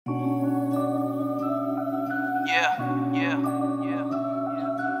Yeah.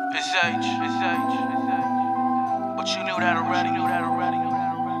 It's H. But you knew that already.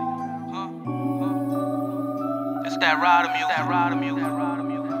 It's that rider music.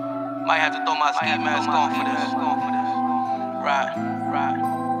 Might have to throw my ski mask on for this. Right.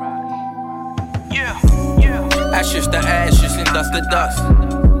 Yeah. Ashes to ashes and dust to dust.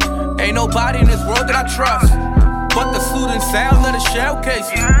 Ain't nobody in this world that I trust but the soothing sound of the shell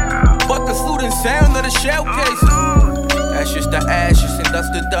cases. Ashes to ashes and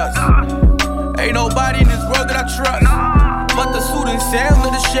dust to dust. Ain't nobody in this world that I trust but the soothing sound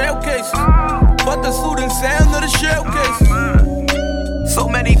of the shell cases. So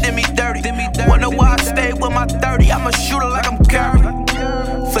many did me dirty. Wonder why I stayed with my 30. I'm a shooter like I'm Curry.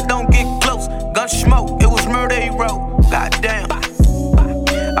 So don't get close. Gun smoke, it was murder he wrote. Goddamn.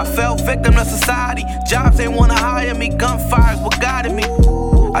 I fell victim to society. Jobs ain't wanna hire me. Gunfire's what guided me.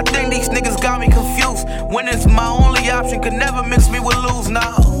 I think these niggas got me confused. When it's my only option, could never mix me with lose. No,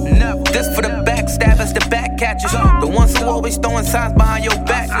 never. This for the backstabbers, the back catchers, the ones who always throwing signs behind your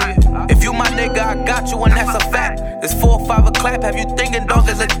back. If you my nigga, I got you, and that's a fact. It's 4 or 5 a clap. Have you thinking, dog,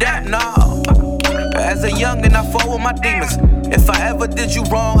 is a that? No. As a youngin', I fought with my demons. If I ever did you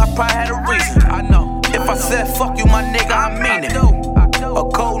wrong, I probably had a reason. I know. If I said fuck you, my nigga, I mean it. A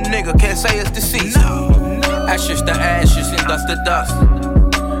cold nigga can't say it's the season. Ashes to ashes and dust to dust.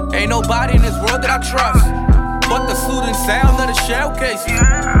 Ain't nobody in this world that I trust but the soothing sound of the shell cases.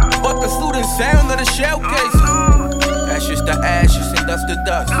 Ashes to ashes and dust to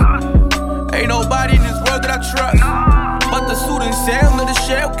dust. Ain't nobody in this world that I trust but the soothing sound of the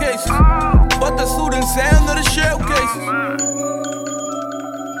shell cases.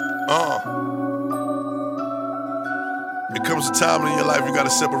 It comes a time in your life you gotta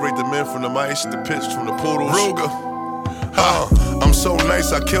separate the men from the mice, the pitch from the poodles. Ruger. I'm so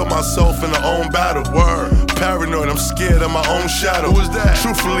nice, I killed myself in the own battle. Word. Paranoid, I'm scared of my own shadow. Who was that?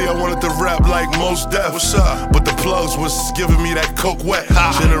 Truthfully, I wanted to rap like Most Def. What's up? But the plugs was giving me that coke wet.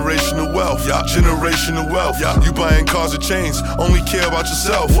 Generational wealth, You buying cars and chains, only care about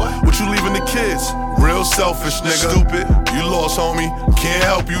yourself. What you leaving the kids? Real selfish, nigga. Stupid. You lost, homie. Can't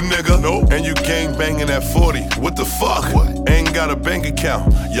help you, nigga. Nope. And you gang banging at 40. What the fuck? Ain't got a bank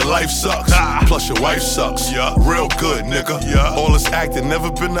account. Your life sucks. Plus your wife sucks. Real good, nigga. All this acting,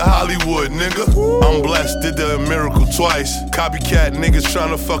 never been to Hollywood, nigga. I'm blessed, did the miracle twice. Copycat niggas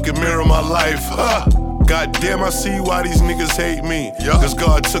tryna fucking mirror my life. Goddamn, I see why these niggas hate me. Cause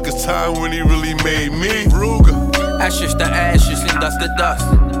God took his time when he really made me. Ruger. Ashes to ashes and dust to dust.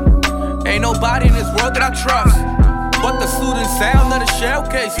 Ain't nobody in this world that I trust but the soothing sound of the shell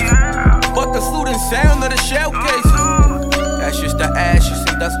cases. Ashes to ashes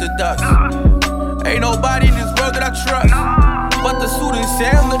and dust to dust. Ain't nobody in this world that I trust but the soothing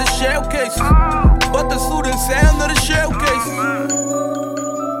sound of the shell cases.